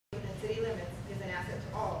city limits is an asset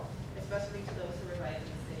to all, especially to those who reside in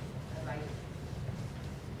the city of Vallejo.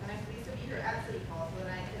 And I'm pleased to be here at City Hall so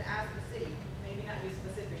that I can ask the city, maybe not you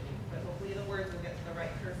specifically, but hopefully the words will get to the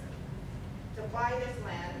right person, to buy this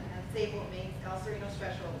land and save what makes El Sereno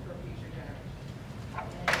special for future generations.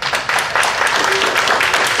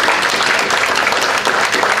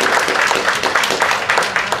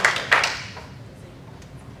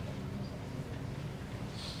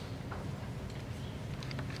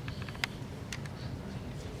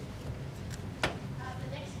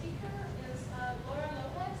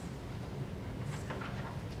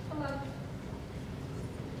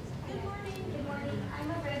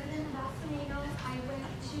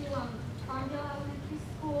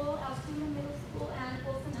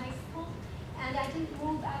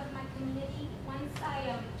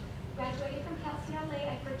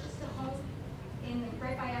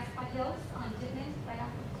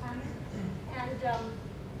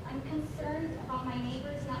 I'm concerned about my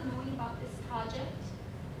neighbors not knowing about this project.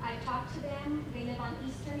 I talked to them, they live on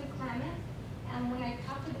Eastern and Klamath, and when I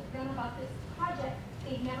talked to them about this project,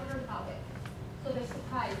 they've never heard about it. So they're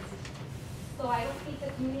surprised. So I don't think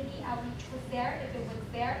the community outreach was there. If it was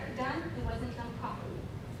done, it wasn't done properly.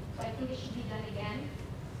 So I think it should be done again.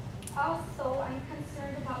 Also, I'm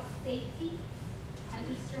concerned about safety on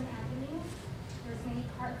Eastern Avenue. There's many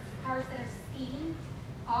cars that are speeding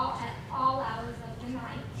at all hours of the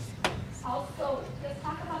night. Also, let's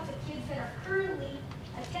talk about the kids that are currently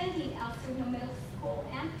attending El Sereno Middle School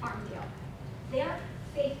and Farmdale. Their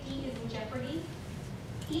safety is in jeopardy.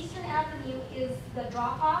 Eastern Avenue is the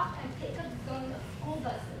drop-off and pick-up zone of school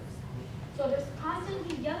buses. So there's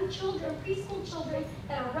constantly young children, preschool children,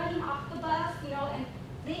 that are running off the bus, and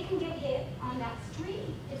they can get hit on that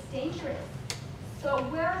street. It's dangerous. So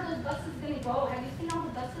where are those buses going to go? Have you seen all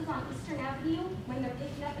the buses on Eastern Avenue when they're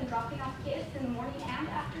picking up and dropping off kids in the morning and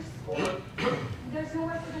after school? There's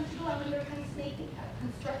nowhere for them to go. I mean, they're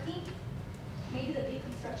constructing, maybe the big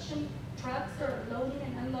construction trucks are loading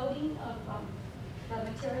and unloading of the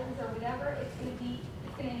materials or whatever. It's going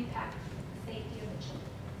to impact the safety of the children.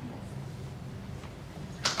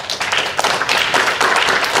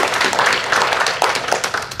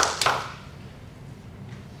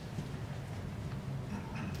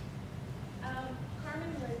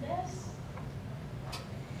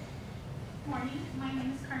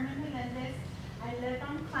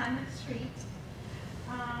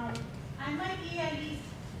 I might be at least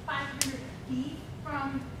 500 feet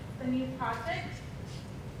from the new project.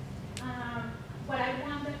 What I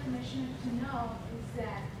want the commissioner to know is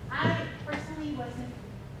that I personally wasn't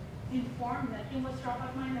informed. Nothing was dropped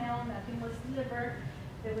off my mail, nothing was delivered.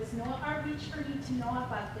 There was no outreach for me to know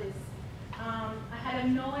about this. I had to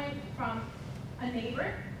know it from a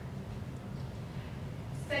neighbor.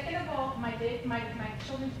 Second of all, my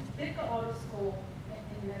children did go out of school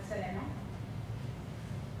in El Sereno.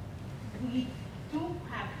 We do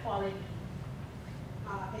have quality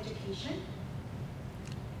education.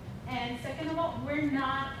 And second of all, we're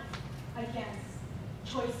not against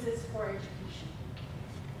choices for education.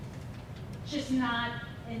 Just not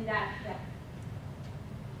in that depth.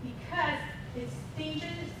 Because it's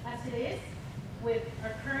dangerous as it is with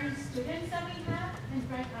our current students that we have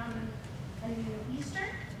in Eastern.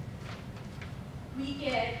 We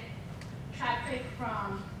get traffic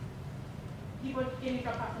from people getting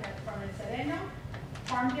dropped off from El Sereno,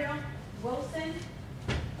 Farmdale, Wilson.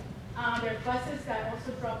 There are buses that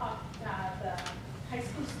also drop off the high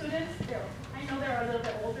school students. I know they're a little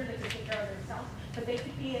bit older, they can take care of themselves, but they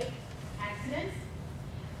could be accidents.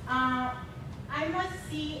 I must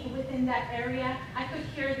see within that area, I could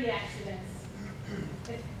hear the accidents.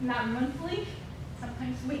 It's not monthly,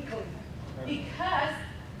 sometimes weekly, because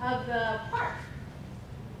of the park.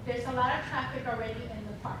 There's a lot of traffic already in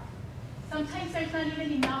the park. Sometimes there's not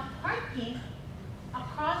even enough parking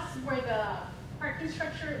across where the parking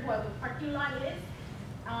structure, where the parking lot is,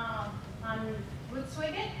 on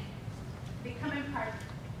Woodswiggin. They come and park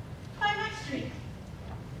by my street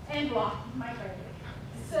and block my driveway.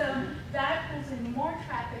 So that pulls in more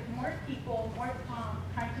traffic, more people, more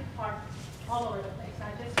trying to park all over the place.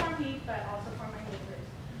 Not just for me, but also for my neighbors.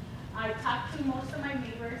 I talked to most of my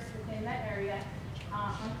neighbors within that area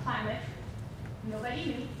on Klamath. Nobody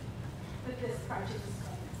knew that this project was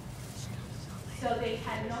coming. So they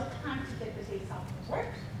had no time to get the days off of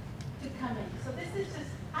work to come in. So this is just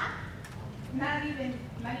half, not even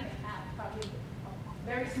half, probably a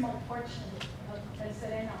very small portion of El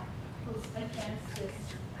Sereno who's against this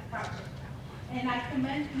project. And I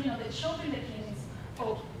commend, the children that came in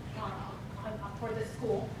for the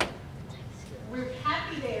school. We're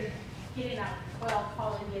happy they're getting a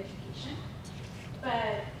well-quality education,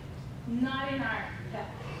 but not in our health.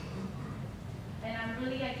 And I'm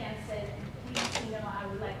really against it, and please, I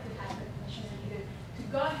would like to have the commissioner either to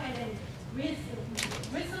go ahead and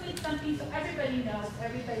resubmit something so everybody knows,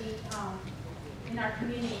 everybody in our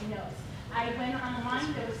community knows. I went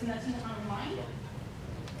online, there was nothing online.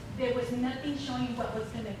 There was nothing showing what was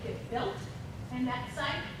gonna get built in that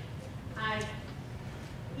site. I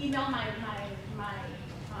emailed my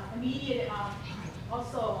immediate,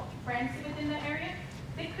 also friends within the area.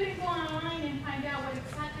 They couldn't go online and find out what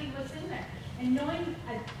exactly was in there. And knowing,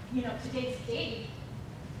 today's date,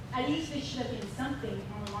 at least there should have been something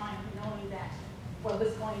online knowing that what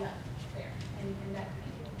was going up there in that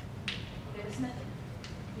video. There was nothing.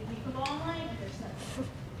 You can go online and there's nothing.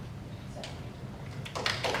 So.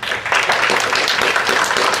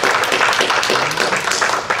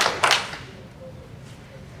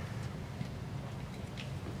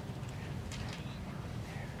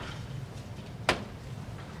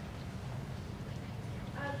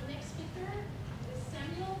 Next speaker is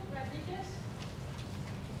Samuel Rodriguez.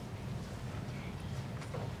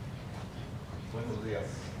 Buenos días.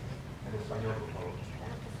 En español, por favor.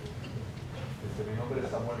 Mi nombre es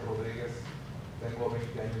Samuel Rodríguez. Tengo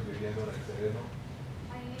 20 años viviendo en el Sereno.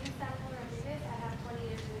 My name is Samuel Rodriguez. I have 20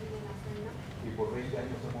 years living in El Sereno. Y por 20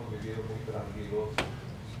 años hemos vivido muy tranquilos.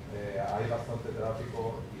 Hay bastante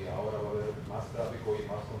tráfico y ahora va a haber más tráfico y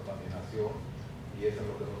más contaminación. Y eso es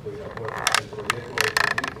lo que no estoy de acuerdo. El proyecto es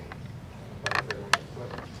bonito. Me parece un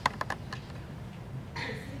sueño.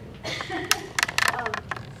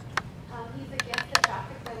 He's against the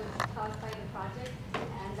traffic that was caused by the project,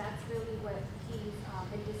 and that's really what he's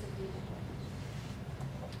in disagreement with.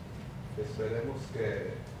 Esperemos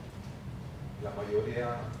que la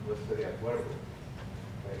mayoría no esté de acuerdo,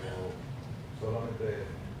 pero solamente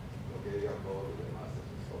lo que digan todos los demás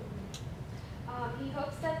es todo. He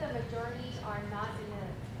hopes that the majority are not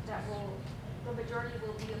the majority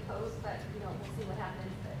will be opposed, but we'll see what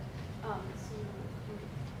happens. But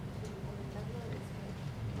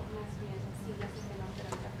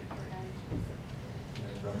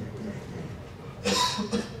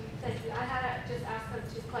I had to just ask him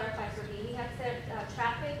to clarify for me. He had said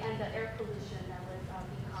traffic and the air pollution that was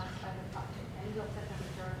being caused by the project, and he hopes that the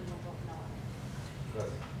majority will vote no on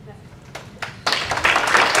it.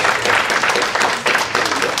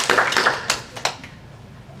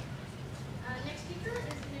 Next speaker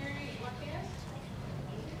is Mary Marquez.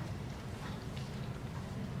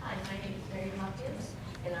 Hi, my name is Mary Marquez,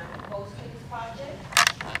 and I'm opposed to this project.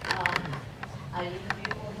 I live in the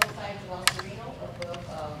beautiful hillsides of El Sereno,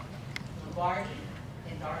 above Lombardy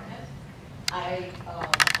and Dartmouth. I'm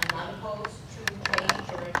not opposed to change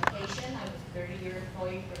or education. I was a 30-year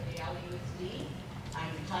employee for the LUSD.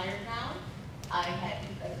 I'm retired now. I had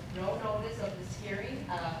no notice of this hearing.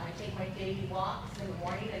 I take my daily walks in the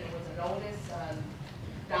morning, and there was a notice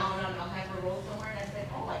down on Alhambra Road somewhere, and I said,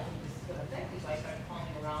 oh, I think this is going to affect me. So I started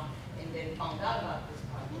calling around and then found out about this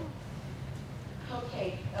project.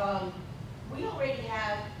 Okay, we already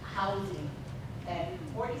have housing at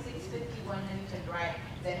 4651 Huntington Drive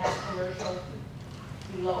that has commercial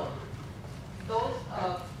below. Those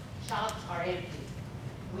shops are empty.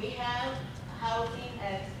 We have housing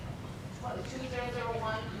at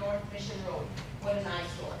 2001 North Mission Road. What an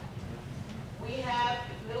eyesore. We have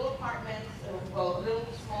little apartments, well, little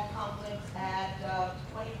small complex at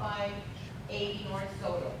 2580 North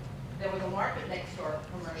Soto. There was a market next door,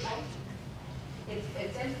 commercial.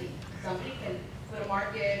 It's empty. Somebody can put a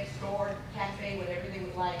market, store, cafe, whatever they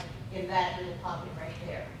would like in that little pocket right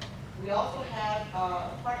there. We also have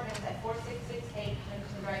apartments at 4668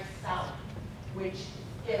 Huntington Drive South, which,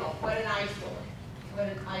 what an eyesore. What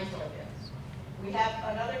an eyesore it is. We have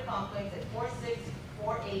another complex at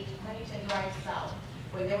 4648 Huntington Drive South.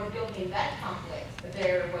 When they were building that complex,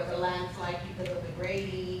 there was a landslide because of the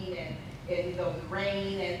grading and the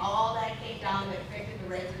rain and all that came down that affected the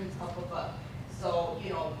residents up above. So,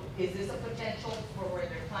 is this a potential for where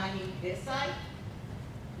they're planning this site?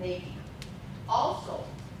 Maybe. Also,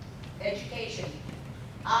 education.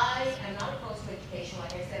 I am not opposed to education.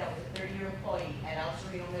 Like I said, I was a 30-year employee at El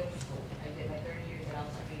Sereno Middle School. I did my 30 years at El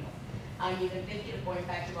Sereno. I'm even thinking of going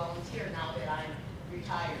back to volunteer now that I'm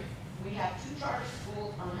retired. We have 2 charter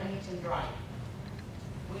schools on Huntington Drive.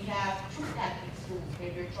 We have 2 Catholic schools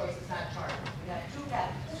if your choice is not charter. We have 2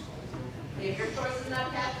 Catholic schools. If your choice is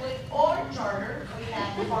not Catholic or charter, we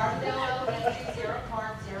have Farmdale Elementary, Sierra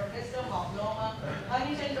Park, Sierra Vista, Multnomah,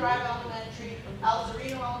 Huntington Drive Elementary, El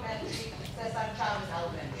Sereno Elementary, Cesar Chavez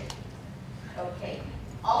Elementary. Okay.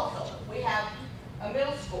 Also, we have a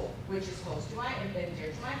middle school, which is close to my, and dear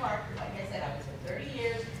to my heart. Like I said, I was for 30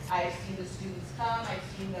 years. I've seen the students come. I've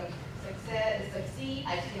seen them succeed.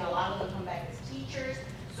 I've seen a lot of them teachers.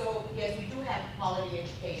 So yes, we do have quality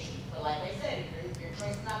education, but like I said, if your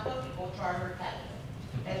choice is not public, go charter Catholic.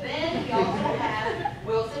 And then we also have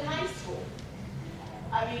Wilson High School.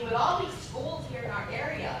 I mean, with all these schools here in our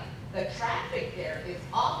area, the traffic there is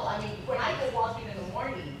awful. I mean, when I go walking in the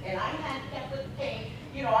morning and I'm handicapped with a cane,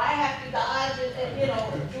 you know, I have to dodge and you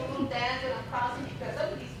know, do a little dance and I'm crossing because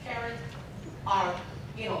some of these parents are,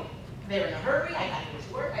 you know, they're in a hurry. I gotta go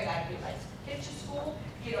to work. I gotta get my kids to school.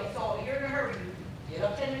 You know, so you're in a hurry. You get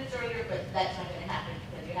up 10 minutes earlier, but that's not gonna happen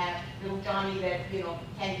because you have little Johnny that, you know,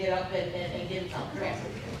 can't get up and get himself dressed.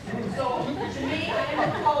 So to me,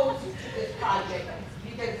 I'm opposed to this project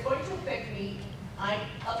because it's going to affect me. I'm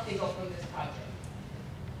up to go from this project.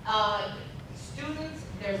 Students,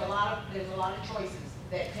 there's a lot of choices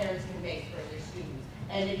that parents can make for their students.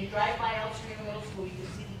 And if you drive by Elstree Middle School, you can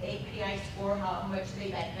see the API score, how much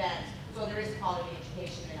they've advanced. So there is quality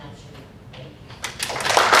education in Elstree. Thank you.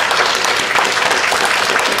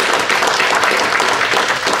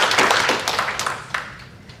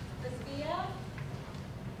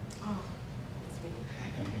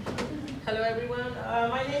 Hello everyone,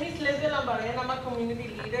 my name is Lombardy and I'm a community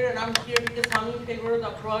leader and I'm here because I'm in favor of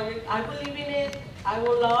the project. I believe in it. I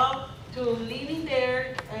would love to live in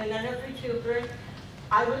there and I have 3 children.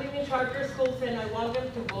 I believe in charter schools and I want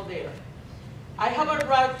them to go there. I have a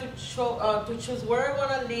right to choose where I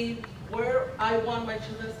want to live, where I want my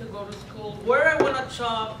children to go to school, where I want to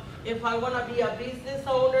shop. If I want to be a business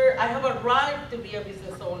owner, I have a right to be a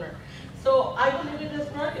business owner. So I believe in this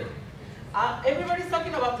project. Everybody's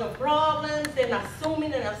talking about the problems and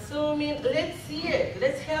assuming. Let's see it.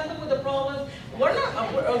 Let's handle with the problems. You're not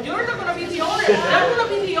going to be the owner. They're going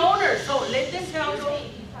to be the owner. So let them handle.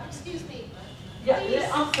 Excuse me. Yeah,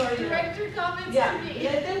 I'm sorry. Direct your comments Yeah, to me.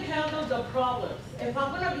 let them handle the problems. If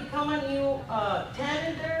I'm going to become a new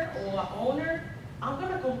tenant there or owner, I'm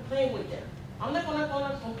going to complain with them. I'm not going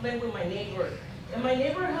to complain with my neighbor. And my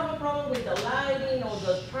neighbor have a problem with the lighting or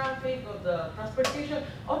the traffic or the transportation.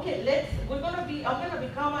 Okay, I'm gonna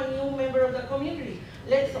become a new member of the community.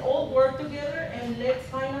 Let's all work together and let's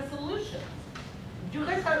find a solution. You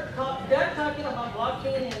guys they're talking about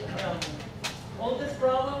blocking and all these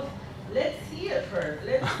problems. Let's see it first.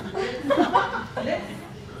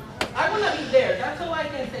 I wanna be there, that's all I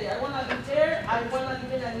can say. I wanna be there, I wanna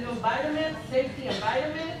live in a new environment, safety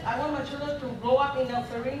environment. I want my children to grow up in El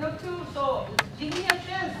Sereno too, so give me a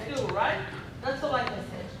chance too, right? That's all I can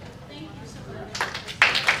say. Thank you so much.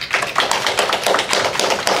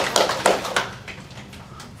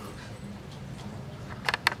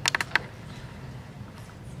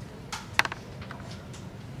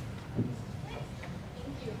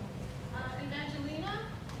 Thank you. Evangelina?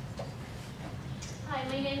 Hi,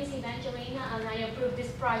 my name is Evangelina and I approve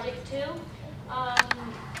this project too.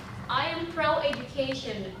 I am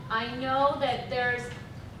pro-education. I know that there's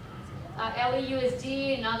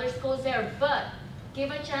LAUSD and other schools there, but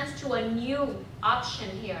give a chance to a new option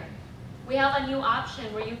here. We have a new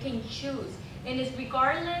option where you can choose. And it's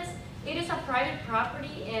regardless, it is a private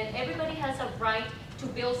property and everybody has a right to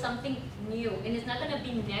build something new. And it's not going to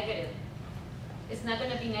be negative. It's not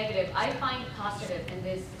going to be negative. I find positive in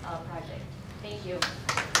this project. Thank you.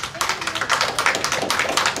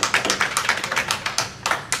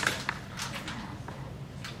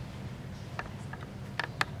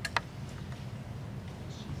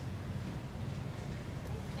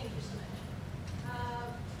 Thank you so much.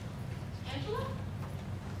 Angela?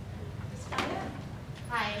 Vizcaya?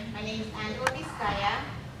 Hi, my name is Angela Vizcaya,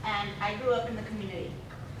 and I grew up in the community.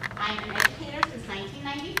 I'm an educator since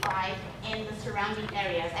 1995 in the surrounding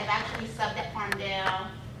areas. I've actually subbed at Farmdale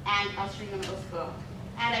and Elstree Middle School,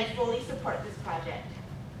 and I fully support this project.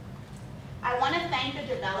 I want to thank the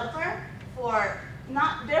developer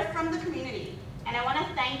they're from the community, and I want to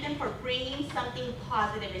thank them for bringing something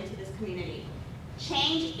positive into this community.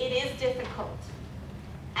 Change, it is difficult,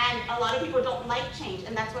 and a lot of people don't like change,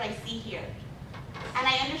 and that's what I see here. And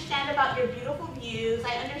I understand about your beautiful views,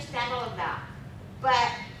 I understand all of that,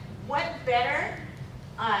 but what better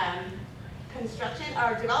construction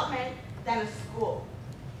or development than a school?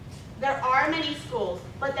 There are many schools,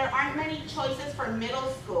 but there aren't many choices for middle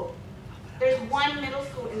school. There's one middle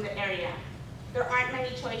school in the area. There aren't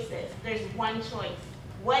many choices. There's one choice.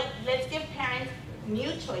 Let's give parents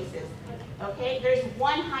new choices, okay? There's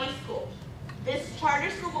one high school. This charter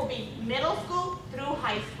school will be middle school through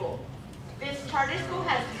high school. This charter school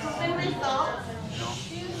has proven results.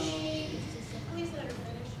 Excuse me. Please let her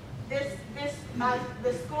finish.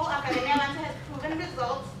 The school, Academia Avanza, has proven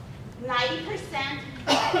results. 90%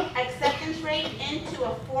 acceptance rate into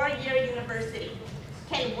a 4-year university.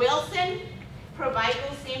 Can Wilson provide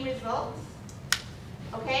those same results?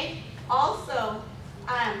 Okay? Also,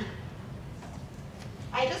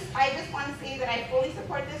 that I fully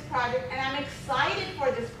support this project, and I'm excited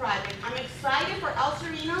for this project. I'm excited for El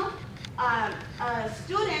Sereno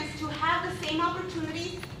students to have the same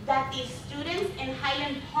opportunities that these students in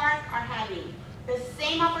Highland Park are having. The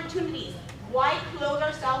same opportunities. Why close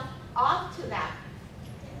ourselves off to that?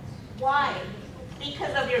 Why?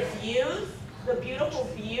 Because of your views, the beautiful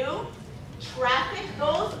view, traffic,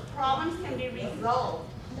 those problems can be resolved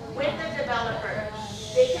with the developer.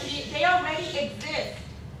 They already exist.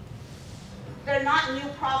 They're not new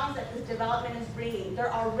problems that this development is bringing.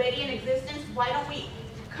 They're already in existence. Why don't we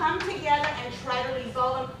come together and try to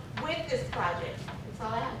resolve them with this project? That's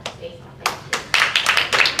all I have to say. So thank you.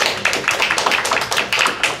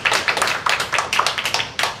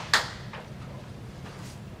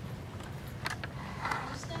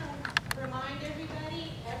 Just gonna remind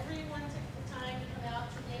everybody, everyone took the time to come out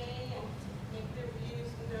today and make their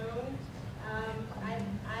views known.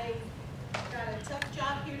 I got a tough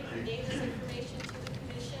job here to convey this information to the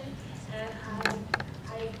commission, and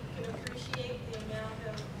I can appreciate the amount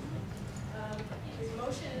of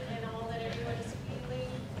emotion and all that everyone is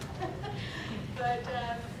feeling. But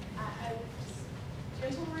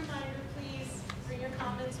gentle reminder, please bring your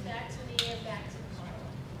comments back to me and back to Carla.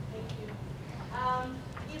 Thank you.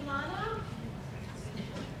 Ilana?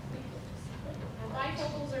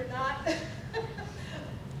 Bifocals are not.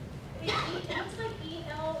 It looks like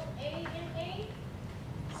E-L-A-N-A.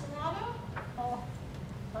 Serrano? Oh,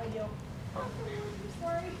 soy yo. I'm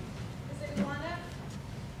sorry. Is it Ilana?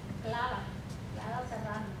 Clara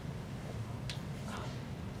Serrano.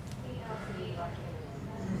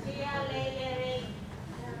 C-L-A-R-A.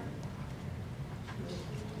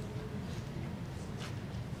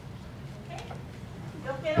 Okay.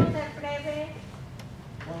 Yo quiero ser breve,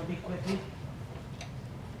 Want to be quickly?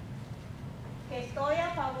 que estoy a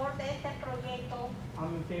favor de este proyecto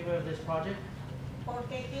I'm in favor of this project.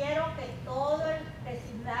 porque quiero que todo el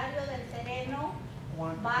vecindario del Sereno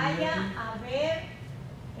Want the vaya community- a ver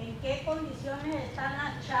en qué condiciones están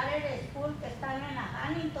las charter school que están en la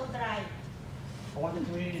Huntington Drive. I want the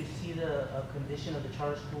community to see the condition of the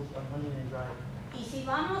charter schools on Huntington Drive. Y si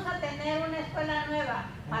vamos a tener una escuela nueva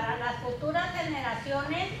para las futuras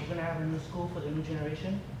generaciones, We're going to have a new school for the new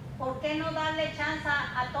generation. ¿por qué no darle chance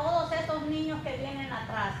a todos esos niños que vienen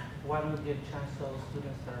atrás? Why don't we give a chance to those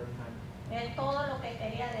students that are behind? Es todo lo que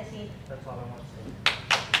quería decir. That's all I want to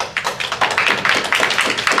say.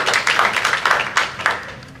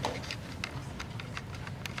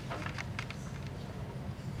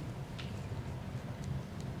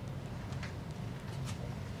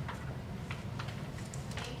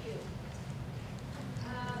 Thank you.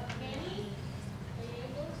 Manny?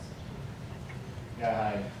 Gallegos? Yeah,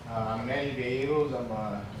 hi. I'm Manny Gallegos. I'm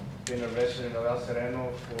been a resident of El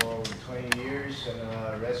Sereno for over 20 years and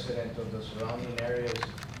a resident of the surrounding areas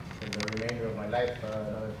for the remainder of my life,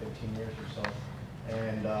 another 15 years or so.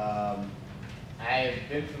 And I've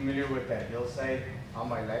been familiar with that hillside all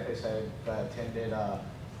my life. I've attended I've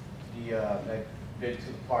been to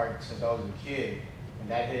the park since I was a kid, and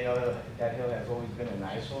that hill has always been a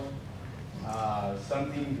nice one.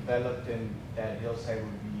 Something developed in that hillside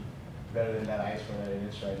would be better than that eyesore that it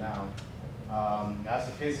is right now. As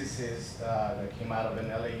a physicist that came out of an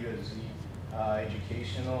LAUSD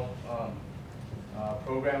educational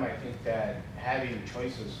program, I think that having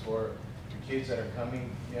choices for the kids that are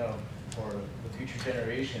coming, for the future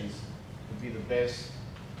generations would be the best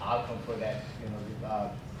outcome for that,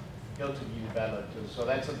 hill to be developed. So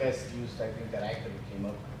that's the best use I think that I could have came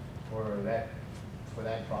up for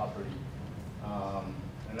that property.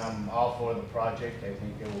 And I'm all for the project. I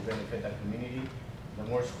think it will benefit the community. The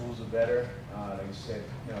more schools, the better. Like I said,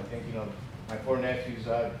 thinking of my 4 nephews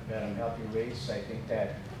that I'm helping raise, I think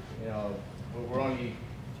that, we're only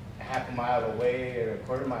a half a mile away or a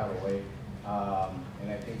quarter mile away. And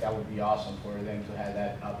I think that would be awesome for them to have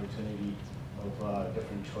that opportunity of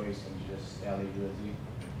different choice than just LAUSD.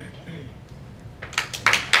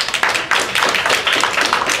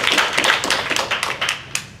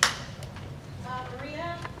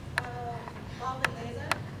 Maria Valdeza?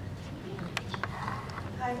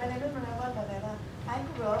 Hi, my name is Maria Valdeza. I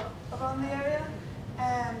grew up around the area,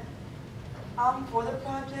 and I'm for the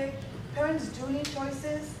project. Parents do need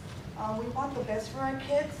choices. We want the best for our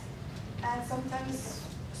kids, and sometimes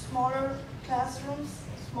smaller classrooms,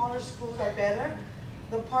 smaller schools are better.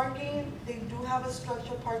 The parking, they do have a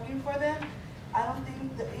structured parking for them. I don't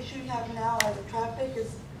think the issue you have now, as the traffic,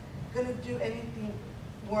 is going to do anything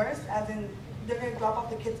worse, as in they're going to drop off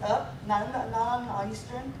the kids up, not on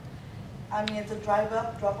Eastern. I mean, it's a drive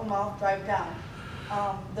up, drop them off, drive down.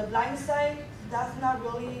 The blind side, that's not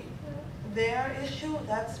really their issue.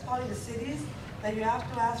 That's probably the city's. that you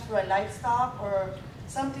have to ask for a light stop or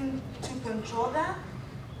something to control that.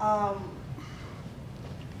 I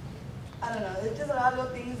don't know, it's just a lot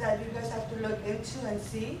of things that you guys have to look into and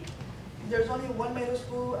see. There's only one middle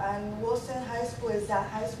school, and Wilson High School is that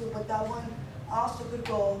high school, but that one also could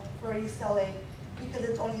go for East LA because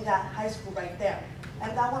it's only that high school right there.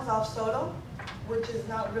 And that one's off Soto, which is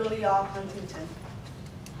not really off Huntington.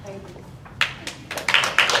 Thank you.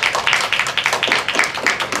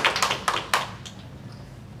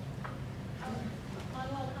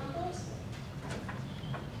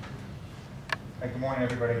 Hey, good morning,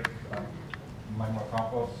 everybody. Manuel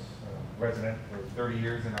Campos, resident for 30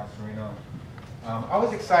 years in El Sereno. I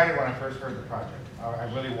was excited when I first heard the project. I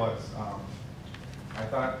really was. I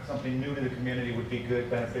thought something new to the community would be good,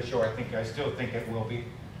 beneficial. I still think it will be.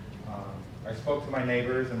 I spoke to my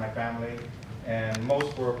neighbors and my family, and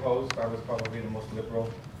most were opposed. I was probably the most liberal,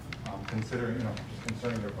 considering, just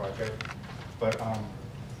concerning their project. But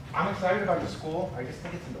I'm excited about the school. I just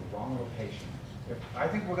think it's in the wrong location. I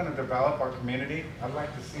think we're going to develop our community. I'd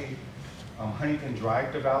like to see Huntington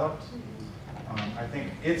Drive developed. I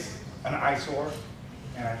think it's an eyesore,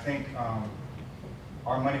 and I think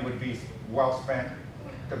our money would be well spent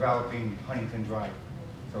developing Huntington Drive.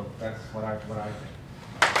 So that's what I think.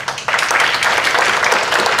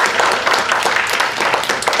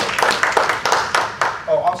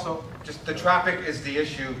 Oh, also, just the traffic is the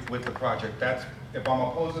issue with the project. That's, if I'm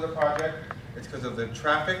opposed to the project, it's because of the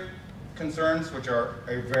traffic concerns, which are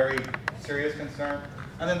a very serious concern,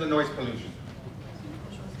 and then the noise pollution.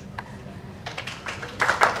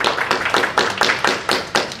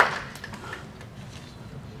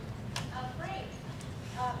 Great.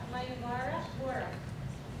 Mayumara Wara.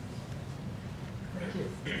 Thank you.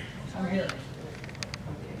 I'm here.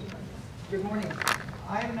 Good morning.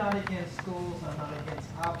 I'm not against schools, I'm not against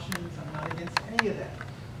options, I'm not against any of that.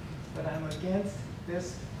 But I'm against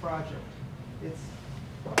this project. It's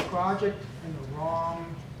a project in the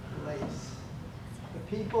wrong place.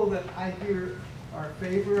 The people that I hear are in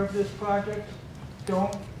favor of this project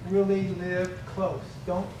don't really live close,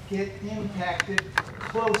 don't get impacted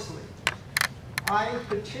closely. I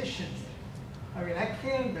petitioned, I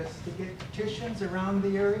canvassed to get petitions around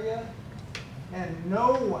the area, and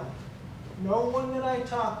no one that I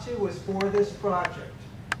talked to was for this project.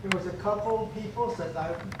 There was a couple of people said,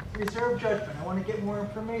 I reserve judgment, I want to get more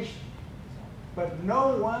information. But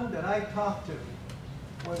no one that I talked to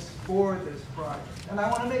was for this project. And I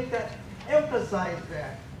want to emphasize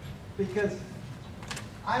that, because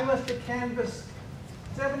I must have canvassed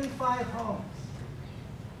 75 homes,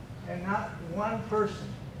 and not one person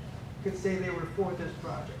could say they were for this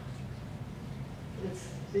project. It's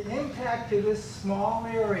the impact to this small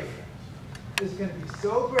area is going to be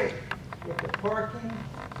so great with the parking,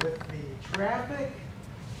 with the traffic,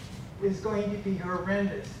 is going to be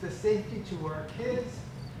horrendous. The safety to our kids,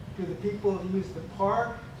 to the people who use the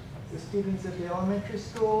park, the students at the elementary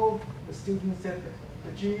school, the students at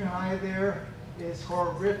the junior high there, is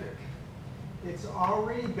horrific. It's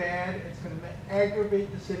already bad. It's going to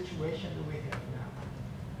aggravate the situation that we have now.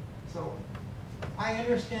 So I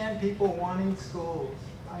understand people wanting schools.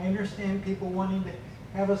 I understand people wanting to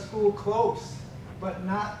have a school close, but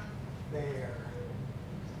not there.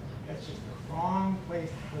 That's just the wrong place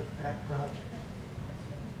to put that project.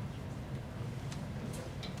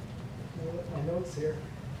 My notes here.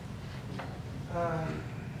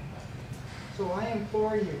 So I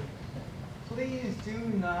implore you, please do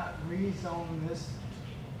not rezone this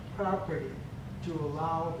property to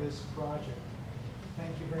allow this project.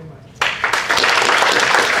 Thank you very much.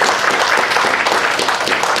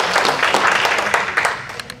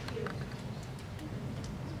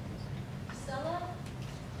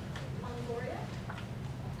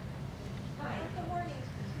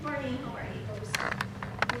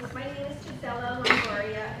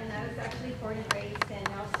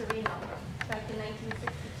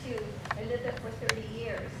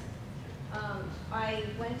 I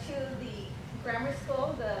went to the grammar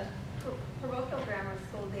school, the parochial grammar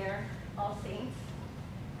school there, All Saints.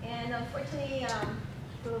 And unfortunately,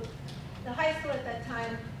 the high school at that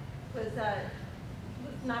time was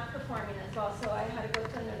not performing as well, so I had to go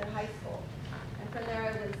to another high school. And from there,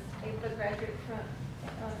 I was able to graduate from,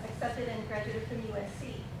 accepted and graduated from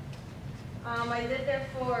USC. I lived there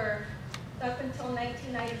for up until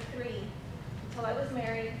 1993, until I was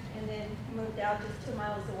married, and then moved out just 2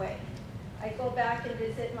 miles away. I go back and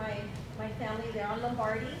visit my family there on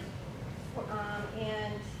Lombardy,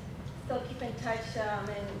 and still keep in touch,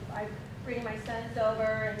 and I bring my sons over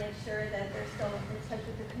and make sure that they're still in touch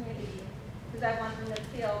with the community, because I want them to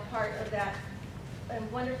feel part of that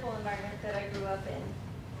wonderful environment that I grew up in.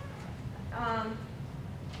 I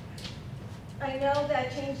know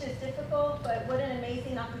that change is difficult, but what an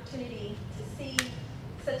amazing opportunity to see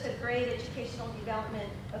such a great educational development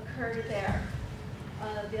occur there.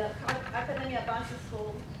 The Academia Avanza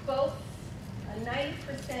School boasts a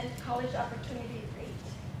 90% college opportunity rate.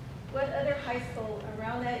 What other high school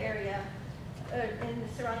around that area, in the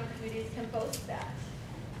surrounding communities, can boast that?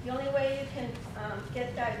 The only way you can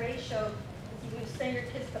get that ratio is you send your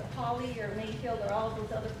kids to Poly or Mayfield or all of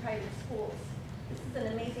those other private schools. This is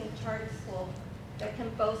an amazing charter school that can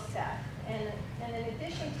boast that. And in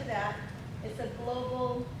addition to that, it's a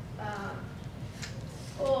global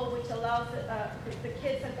school which allows, the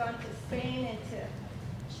kids have gone to Spain and to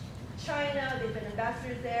China, they've been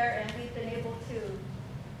ambassadors there, and we've been able to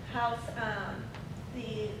house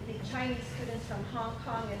the Chinese students from Hong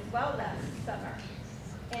Kong as well last summer.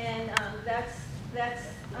 And that's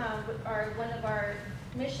one of our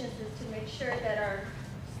missions, is to make sure that our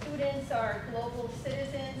students are global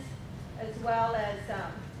citizens as well as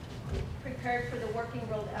prepared for the working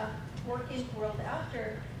world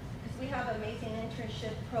after, because we have amazing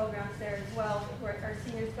internship programs there as well, where our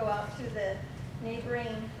seniors go out to the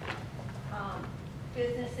neighboring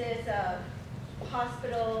businesses,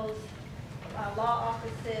 hospitals, law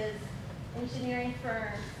offices, engineering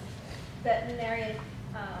firms, veterinary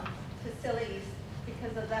facilities,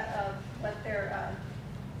 because of that, of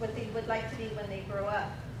what they would like to be when they grow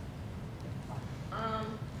up.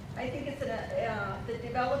 I think it's the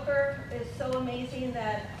developer is so amazing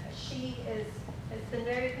that she has been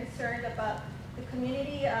very concerned about the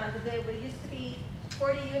community. There used to be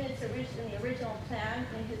 40 units in the original plan,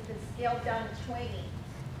 and has been scaled down to 20.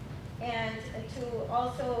 And to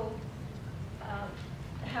also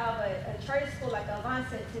have a charter school like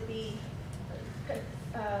Avanza to be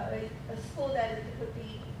a school that would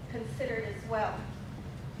be considered as well.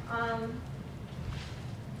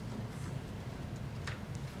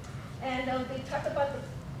 And they talk about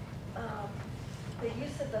the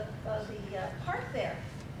use of the park there.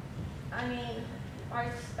 I mean,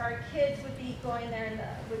 our kids would be going there and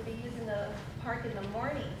would be using the park in the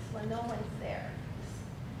mornings when no one's there.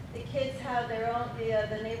 The kids have their own,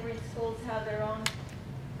 the neighboring schools have their own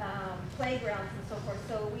playgrounds and so forth.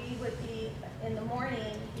 So we would be in the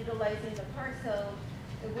morning utilizing the park. So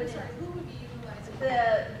it wouldn't. I'm sorry, who would be utilizing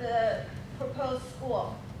the proposed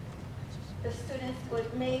school? The students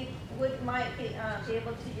might be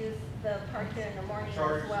able to use the park there in the morning as well.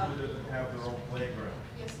 Charter school doesn't have their own playground.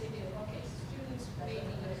 Yes, they do. Okay, students may be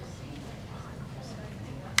using.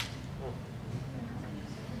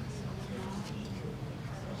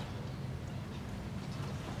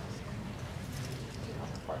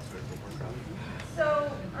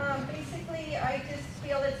 So basically, I just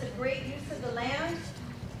feel it's a great use of the land.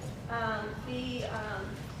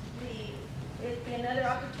 It'd be another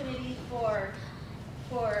opportunity for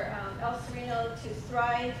El Sereno to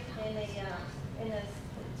thrive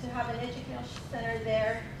to have an educational center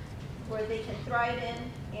there where they can thrive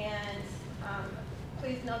in. And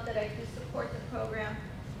please note that I do support the program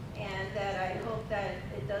and that I hope that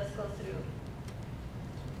it does go through.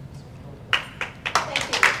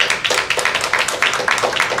 Thank you.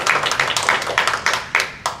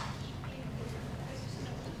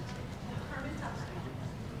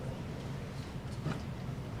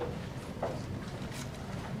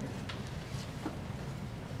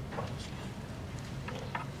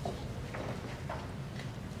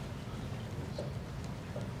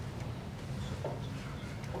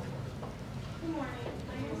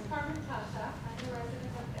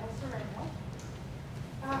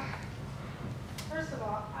 First of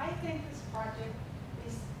all, I think this project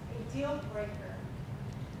is a deal breaker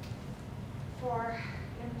for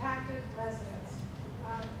impacted residents.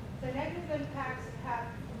 The negative impacts have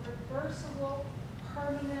reversible,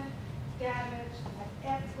 permanent damage at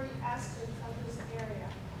every aspect of this area.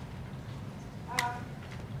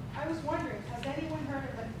 I was wondering, has anyone heard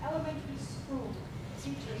of an elementary school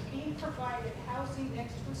teachers being provided housing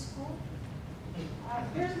next to a school?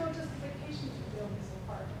 There's no justification to build these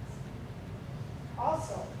apartments.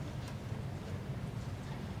 Also,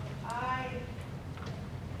 I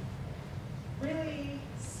really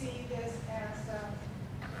see this as the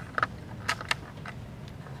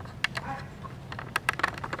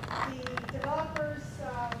developer's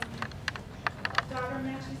daughter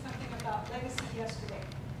mentioned something about legacy yesterday.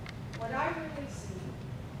 What I really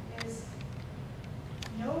see is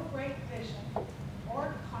no great vision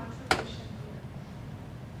or contribution here.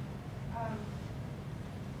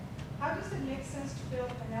 How does it make sense to build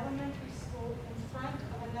an elementary school in front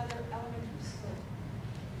of another elementary school?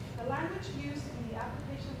 The language used in the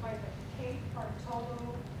application by the Kate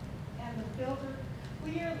Bartolo and the builder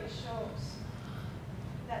clearly shows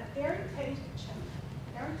that their intention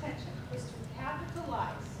is to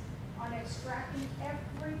capitalize on extracting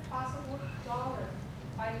every possible dollar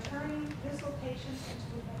by turning this location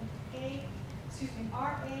into an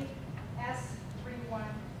RAS31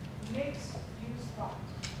 mixed use lot.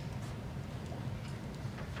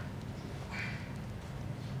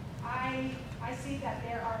 I see that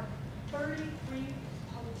there are 33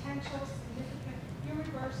 potential significant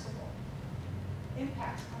irreversible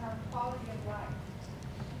impacts on our quality of life.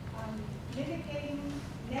 Mitigating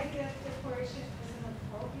negative declaration is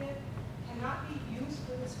inappropriate, cannot be used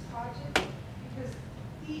for this project because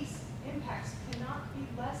these impacts cannot be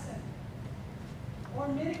lessened or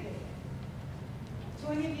mitigated to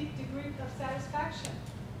any degree of satisfaction.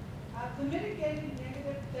 The mitigated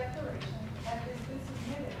negative declaration that has been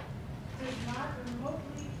submitted does not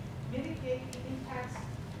remotely mitigate the impacts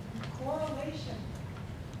in correlation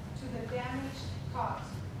to the damage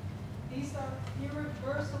caused. These are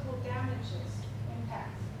irreversible damages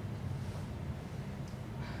impacts.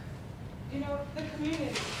 You know, the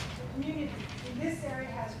community in this area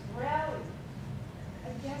has rallied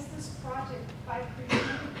against this project by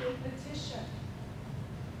creating a petition.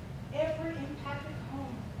 Every impacted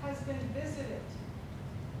home has been visited,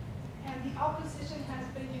 and the opposition has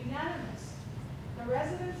been unanimous. The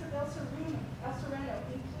residents of El Sereno,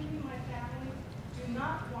 including my family, do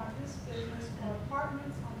not want this business or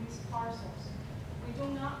apartments on these parcels. We do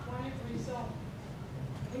not want it rezoned.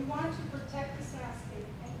 We want to protect this landscape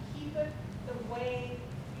and keep it the way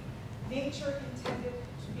nature intended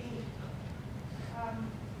to be.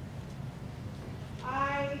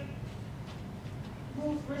 I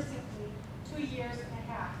moved recently, 2 years and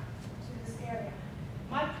a half, to this area.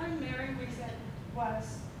 My primary reason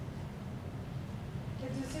was the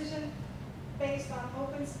decision based on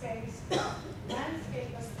open space,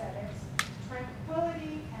 landscape aesthetics,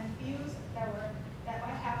 tranquility, and views that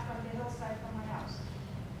I have from the hillside from my house.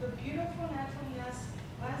 The beautiful natural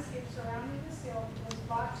landscape surrounding this hill was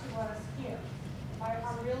brought to us here by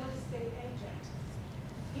our real estate agent.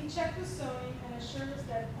 He checked the zoning and assured us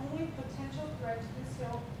that only potential threat to this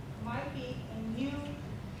hill might be a new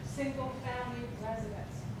single-family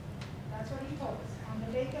residence. That's what he told us on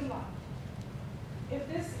the vacant lot. If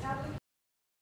this application